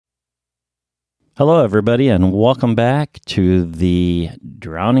Hello, everybody, and welcome back to the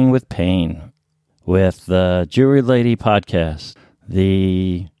Drowning with Pain with the Jewelry Lady podcast.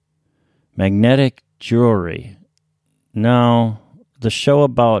 The magnetic jewelry. No, the show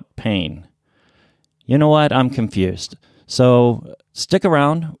about pain. You know what? I'm confused. So stick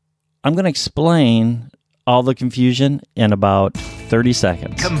around. I'm going to explain all the confusion in about 30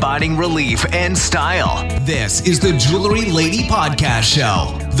 seconds. Combining relief and style. This is the Jewelry Lady Podcast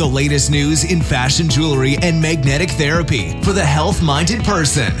Show. The latest news in fashion jewelry and magnetic therapy for the health-minded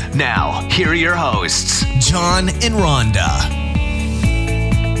person. Now, here are your hosts, John and Rhonda.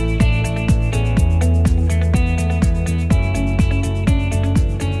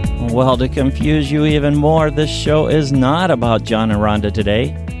 Well, to confuse you even more, this show is not about John and Rhonda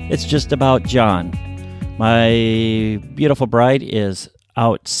today. It's just about John. My beautiful bride is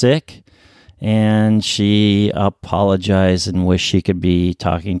out sick, and she apologized and wished she could be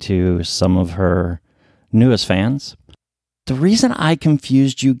talking to some of her newest fans. The reason I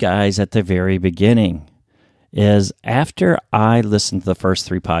confused you guys at the very beginning is after I listened to the first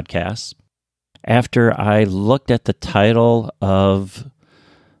 3 podcasts, after I looked at the title of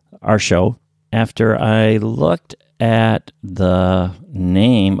our show, after I looked at the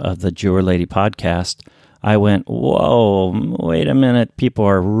name of the Jewelry Lady podcast, I went, whoa, wait a minute, people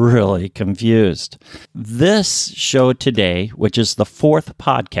are really confused. This show today, which is the 4th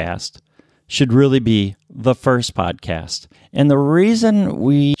podcast, should really be the first podcast. And the reason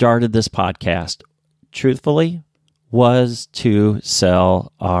we started this podcast, truthfully, was to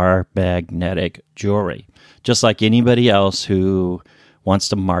sell our magnetic jewelry, just like anybody else who wants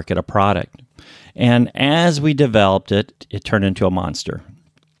to market a product. And as we developed it, it turned into a monster.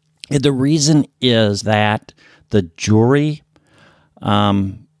 The reason is that the jewelry,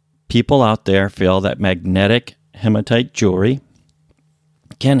 people out there feel that magnetic hematite jewelry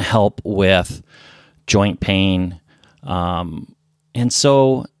can help with joint pain. And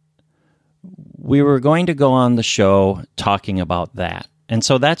so we were going to go on the show talking about that. And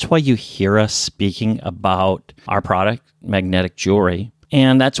so that's why you hear us speaking about our product, magnetic jewelry.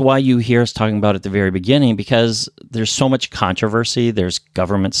 And that's why you hear us talking about it at the very beginning, because there's so much controversy. There's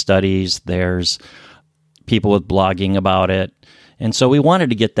government studies. There's people with blogging about it. And so we wanted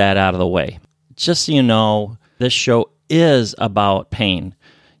to get that out of the way. Just so you know, this show is about pain.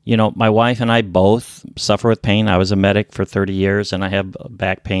 You know, my wife and I both suffer with pain. I was a medic for 30 years, and I have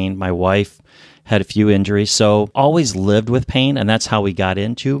back pain. My wife had a few injuries, so always lived with pain, and that's how we got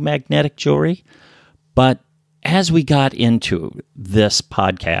into magnetic jewelry. But as we got into this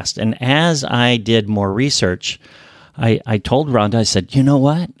podcast, and as I did more research, I told Rhonda, I said, you know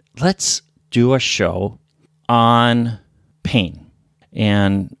what? Let's do a show on pain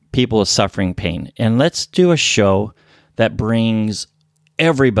and people suffering pain. And let's do a show that brings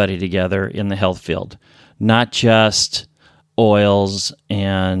everybody together in the health field, not just oils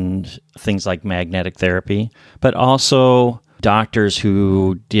and things like magnetic therapy, but also doctors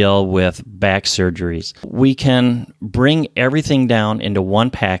who deal with back surgeries. We can bring everything down into one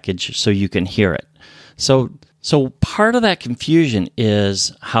package so you can hear it. So part of that confusion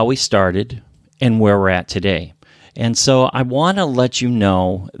is how we started and where we're at today. And so I want to let you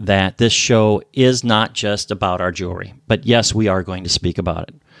know that this show is not just about our jewelry, but yes, we are going to speak about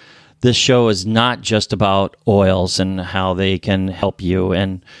it. This show is not just about oils and how they can help you,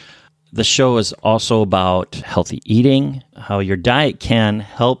 and the show is also about healthy eating, how your diet can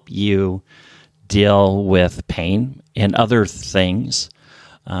help you deal with pain and other things.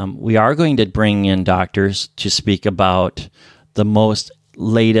 We are going to bring in doctors to speak about the most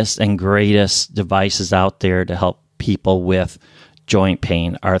latest and greatest devices out there to help people with joint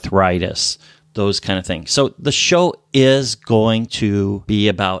pain, arthritis, those kind of things. So the show is going to be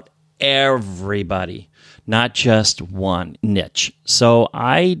about everybody, not just one niche. So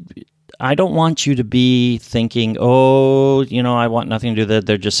I don't want you to be thinking, oh, you know, I want nothing to do with it.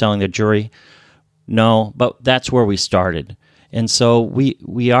 They're just selling their jewelry. No, but that's where we started. And so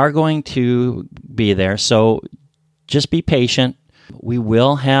we are going to be there. So just be patient. We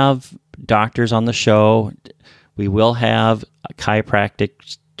will have doctors on the show. We will have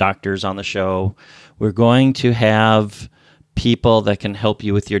chiropractic doctors on the show. We're going to have people that can help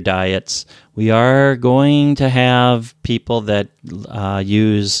you with your diets. We are going to have people that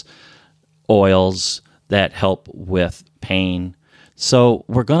use oils that help with pain. So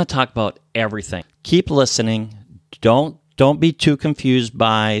we're going to talk about everything. Keep listening. Don't be too confused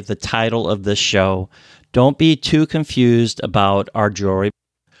by the title of this show. Don't be too confused about our jewelry.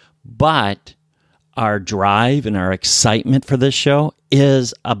 But our drive and our excitement for this show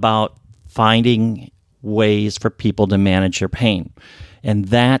is about finding ways for people to manage their pain. And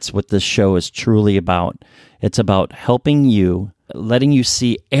that's what this show is truly about. It's about helping you, letting you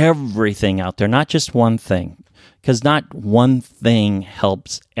see everything out there, not just one thing, because not one thing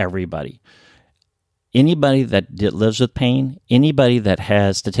helps everybody. Anybody that lives with pain, anybody that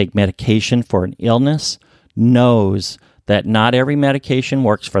has to take medication for an illness, knows that not every medication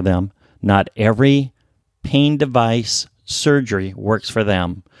works for them. Not every pain device surgery works for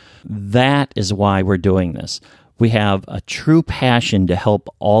them. That is why we're doing this. We have a true passion to help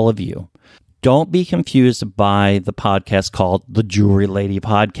all of you. Don't be confused by the podcast called the Jewelry Lady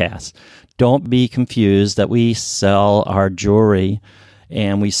Podcast. Don't be confused that we sell our jewelry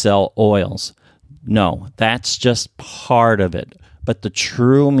and we sell oils. No, that's just part of it. But the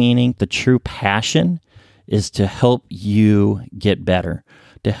true meaning, the true passion is to help you get better,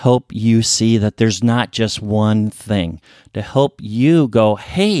 to help you see that there's not just one thing, to help you go,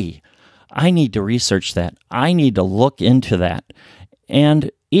 hey, I need to research that. I need to look into that.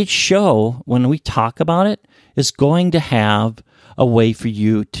 And each show, when we talk about it, is going to have a way for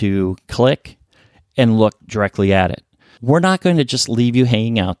you to click and look directly at it. We're not going to just leave you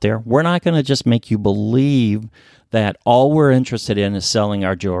hanging out there. We're not going to just make you believe that all we're interested in is selling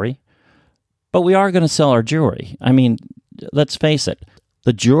our jewelry. But we are going to sell our jewelry. I mean, let's face it.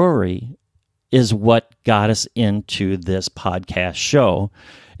 The jewelry is what got us into this podcast show.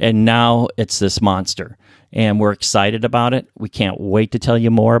 And now it's this monster. And we're excited about it. We can't wait to tell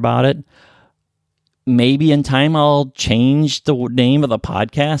you more about it. Maybe in time I'll change the name of the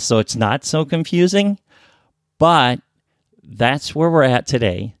podcast so it's not so confusing. But that's where we're at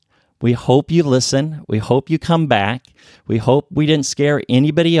today. We hope you listen. We hope you come back. We hope we didn't scare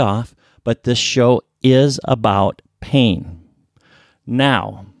anybody off. But this show is about pain.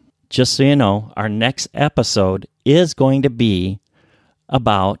 Now, just so you know, our next episode is going to be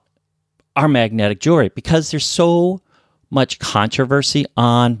about our magnetic jewelry, because there's so much controversy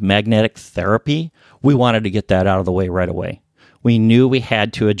on magnetic therapy. We wanted to get that out of the way right away. We knew we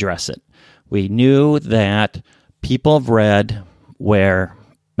had to address it. We knew that people have read where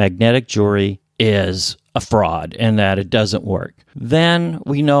magnetic jewelry is a fraud and that it doesn't work. Then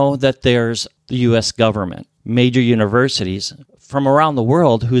we know that there's the U.S. government, major universities from around the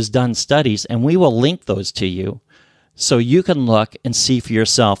world who's done studies, and we will link those to you so you can look and see for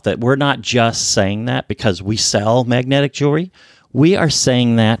yourself that we're not just saying that because we sell magnetic jewelry. We are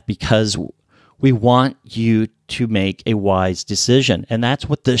saying that because we want you to make a wise decision. And that's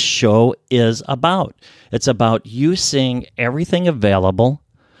what this show is about. It's about you seeing everything available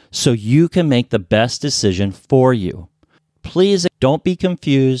so you can make the best decision for you. Please don't be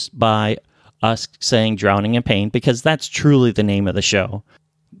confused by us saying Drowning in Pain, because that's truly the name of the show.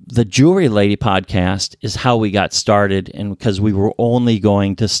 The Jewelry Lady podcast is how we got started, and because we were only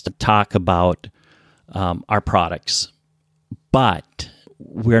going to talk about our products. But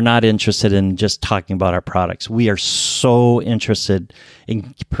we're not interested in just talking about our products. We are so interested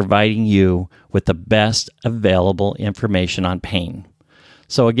in providing you with the best available information on pain.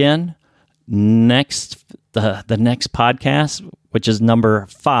 So again, the next podcast, which is number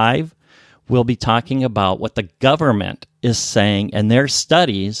 5, we'll be talking about what the government is saying and their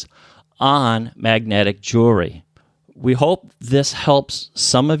studies on magnetic jewelry. We hope this helps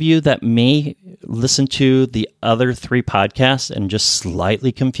some of you that may listen to the other 3 podcasts and just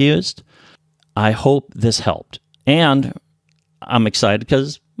slightly confused. I hope this helped. And I'm excited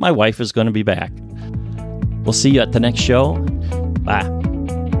because my wife is going to be back. We'll see you at the next show. Bye.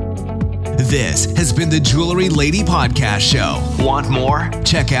 This has been the Jewelry Lady Podcast Show. Want more?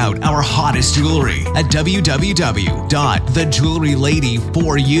 Check out our hottest jewelry at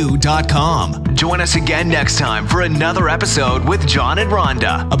www.thejewelryladyforyou.com. Join us again next time for another episode with John and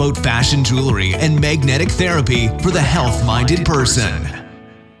Rhonda about fashion jewelry and magnetic therapy for the health-minded person.